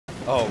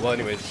Oh, well,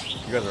 anyways,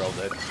 you guys are all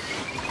dead.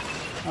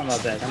 I'm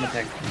not dead. I'm a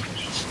tank.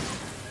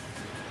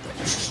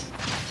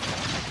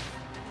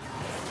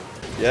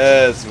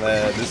 Yes,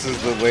 man, this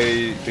is the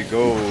way to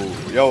go.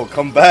 Yo,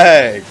 come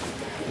back.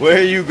 Where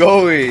are you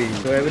going?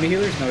 Do I have any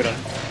healers? No, we don't.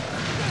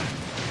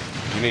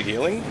 You need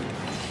healing?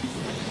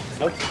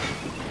 Nope.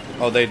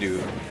 Oh, they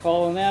do.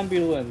 Call an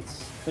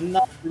ambulance, but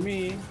not for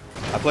me.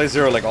 I play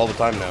Zero like all the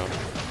time now.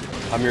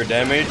 I'm your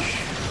damage,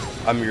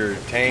 I'm your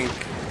tank,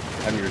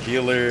 I'm your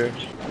healer.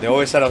 They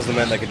always said I was the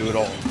man that could do it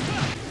all.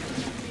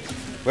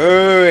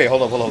 Wait,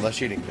 hold up, that's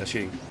cheating,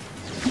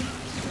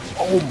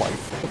 Oh my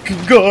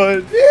fucking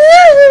god!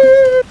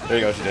 There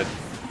you go, she did.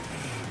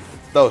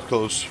 That was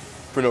close,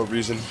 for no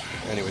reason.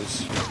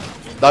 Anyways.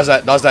 Dodge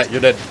that, you're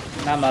dead.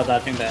 No, I'm not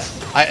dodging that.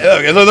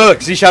 Okay,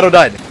 look, see, Shadow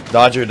died.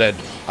 Dodge, you're dead.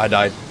 I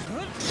died.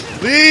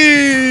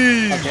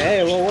 Please!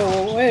 Okay,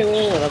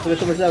 whoa, that's a bit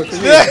too much damage for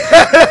me.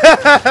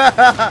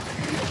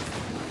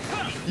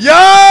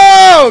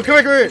 Yo!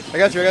 Come here. I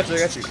got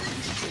you.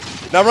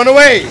 Now run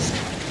away!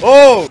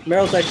 Oh!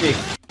 Meryl technique.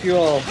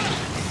 Fuel.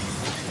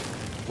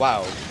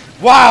 Wow.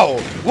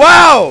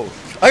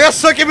 I got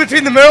stuck in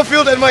between the Meryl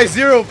field and my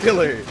Zero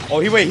pillar. Oh,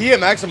 he hit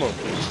maximum.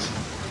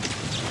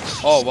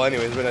 Oh, well,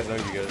 anyways, it's been nice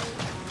knowing you guys.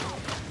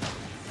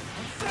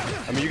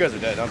 I mean, you guys are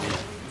dead, not me.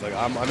 Like,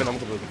 I'm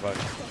completely fine.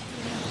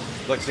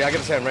 Look, see, I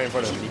gotta stand right in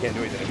front of him. He can't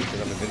do anything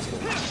because I'm invincible.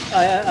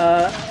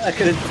 I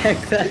couldn't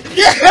tank that.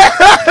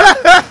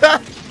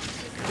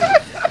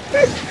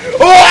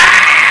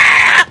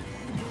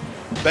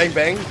 Bang,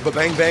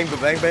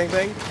 bang,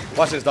 bang.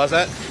 Watch this, dodge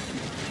that.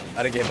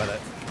 I didn't get hit by that.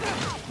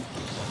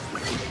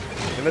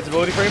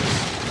 Invincibility frames.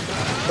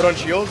 Put on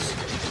shields.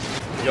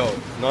 Yo,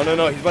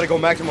 no, he's about to go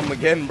maximum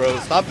again, bro.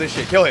 Stop this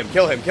shit. Kill him.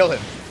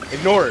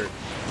 Ignore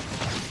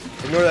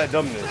that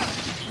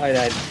dumbness. I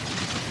died.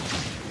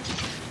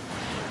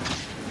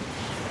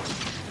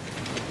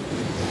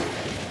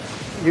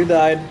 You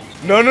died.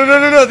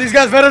 No. These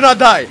guys better not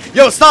die.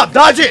 Yo, stop.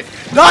 Dodge it.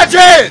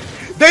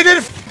 They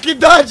didn't fucking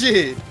dodge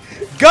it.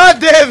 God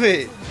damn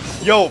it.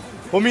 Yo,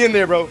 put me in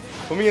there, bro.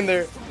 Put me in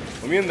there.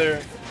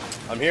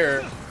 I'm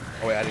here.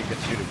 Oh, wait, I didn't get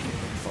to shoot him.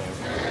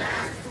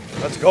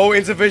 Oh. Let's go.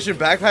 Insufficient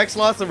backpack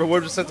slots. The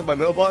reward was sent to my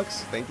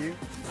mailbox. Thank you.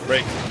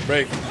 Break.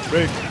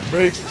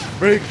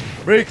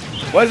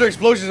 Why is there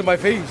explosions in my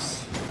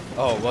face?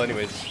 Oh, well,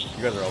 anyways,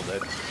 you guys are all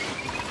dead.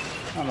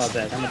 I'm not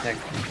dead. I'm a tank.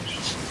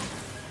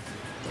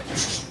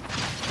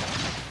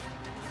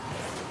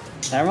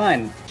 Never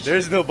mind.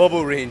 There's no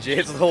bubble range. It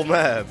hits the whole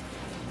map.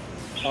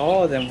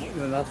 Oh, then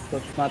that's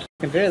not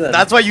fucking fair then.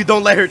 That's why you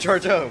don't let her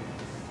charge up.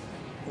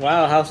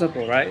 Wow, how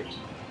simple, right?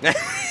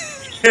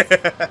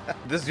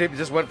 This game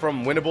just went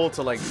from winnable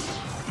to like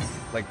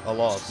a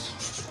loss.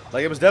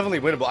 Like, it was definitely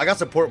winnable. I got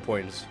support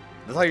points.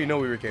 That's how you know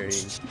we were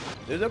carrying.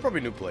 They're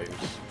probably new players.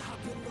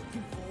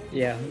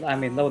 Yeah, I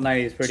mean, level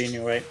 90 is pretty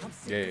new, right?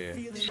 Yeah.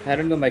 I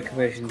don't know my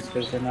commissions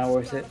because they're not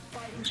worth it.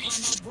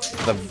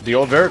 The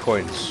old Vera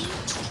coins.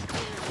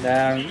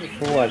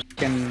 For what?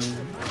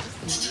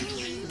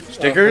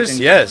 Stickers?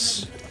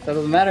 Yes. That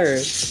doesn't matter.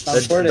 It's not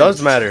It important.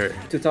 does matter.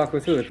 To talk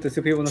with who? The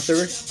two people in the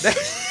server?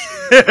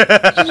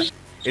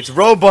 It's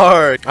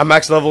Robar! I'm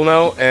max level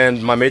now,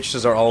 and my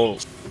matrices are all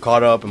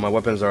caught up, and my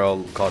weapons are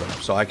all caught up,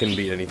 so I can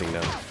beat anything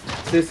now.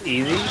 Is this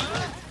easy?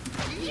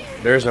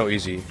 There is no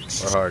easy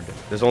or hard.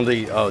 There's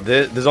only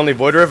there's only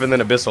Void Rift and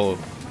then Abyssal,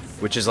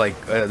 which is like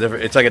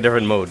it's like a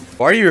different mode.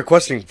 Why are you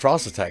requesting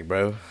Frost Attack,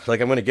 bro? Like,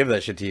 I'm gonna give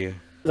that shit to you.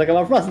 It's like I'm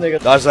a frost nigga.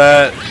 Dodge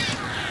that.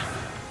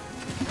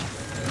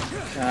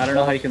 I don't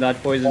know how you can dodge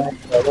poison.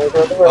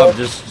 Oh,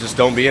 just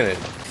don't be in it.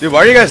 Dude, why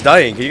are you guys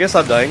dying? Can you guys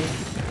stop dying?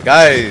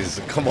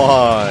 Guys, come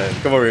on.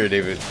 Come over here,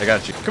 David. I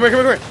got you. Come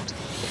here.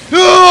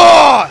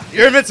 Ah!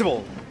 You're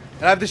invincible.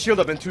 And I have the shield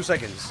up in 2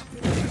 seconds.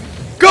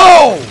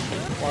 Go!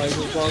 Why is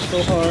this block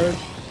so hard?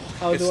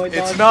 How do I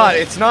dodge?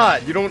 It's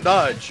not. You don't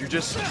dodge. You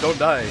just don't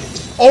die.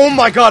 Oh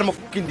my god, I'm a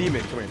fucking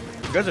demon. Come here.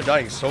 You guys are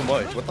dying so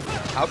much. What the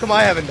f? How come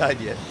I haven't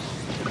died yet?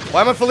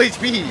 Why am I full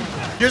HP?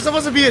 You're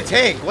supposed to be a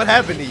tank. What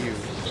happened to you?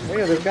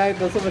 Wait, this guy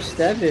does so much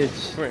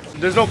damage.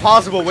 There's no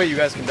possible way you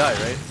guys can die,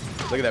 right?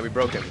 Look at that. We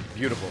broke him.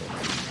 Beautiful.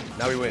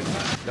 Now we win.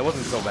 That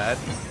wasn't so bad.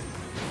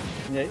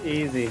 Yeah,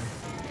 easy.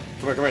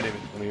 Come here, David.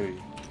 Let me heal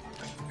you.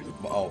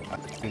 Oh, I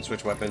didn't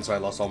switch weapons, so I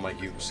lost all my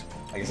cubes.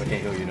 I guess I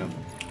can't heal you now.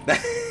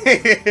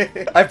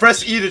 I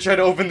pressed E to try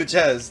to open the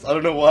chest. I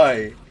don't know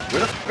why. Where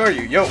the f are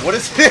you? Yo, what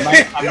is it?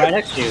 I'm right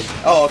next to you.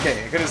 Oh,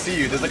 okay. I couldn't see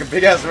you. There's like a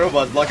big ass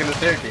robot blocking the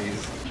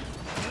staircase.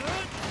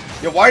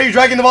 Yo, why are you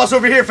dragging the boss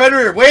over here,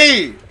 Federer?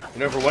 Wait! You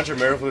know, for once your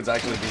Meryl Fluid's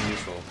actually being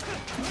useful.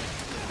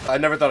 I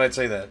never thought I'd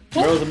say that.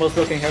 Meryl is the most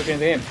broken character in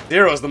the game.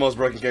 Zero is the most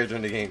broken character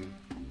in the game.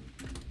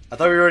 I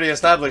thought we already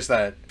established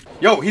that.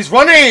 Yo, he's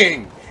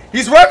running!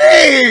 He's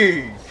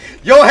running!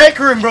 Yo,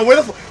 Hecarim, bro,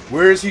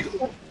 where is he?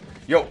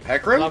 Yo,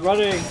 Hecarim? I'm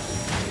running.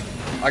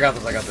 I got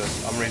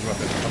this. I'm range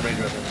weapon.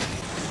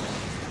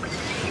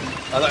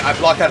 I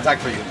blocked that attack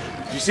for you.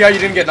 You see how you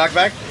didn't get knocked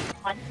back?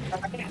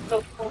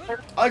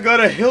 I got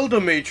a Hilda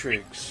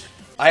Matrix.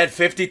 I had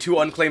 52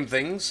 unclaimed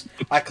things.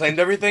 I claimed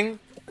everything.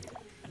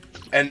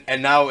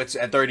 And now it's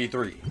at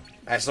 33.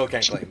 I still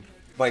can't claim.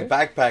 My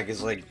backpack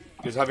is like,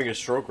 just having a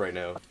stroke right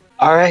now.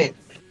 Alright.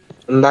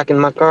 I'm back in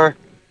my car.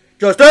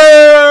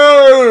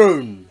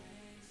 Justin!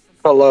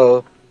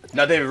 Hello.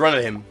 Now David, run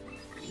at him.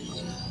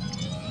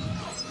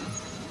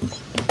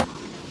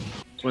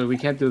 Wait, we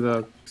can't do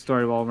the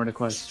story while we're in the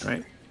quest,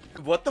 right?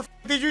 What the f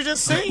did you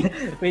just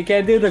say? We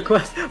can't do the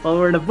quest while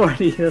we're in the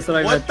party. That's what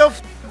I What meant. the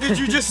f did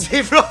you just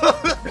say, bro?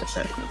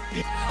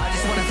 I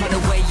just wanna find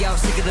a way out,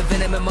 sick of the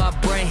venom in my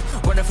brain.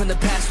 Running from the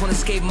past, wanna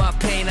escape my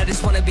pain. I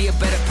just wanna be a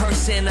better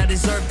person, I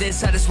deserve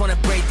this. I just wanna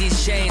break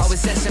these chains.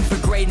 Always asking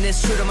for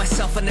greatness, true to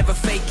myself, I never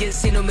fake it.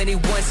 Seen too many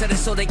once, that is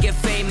so they get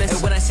famous.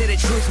 And when I say the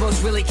truth,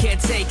 most really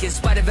can't take it. In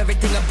spite of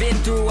everything I've been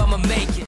through, I'ma make it.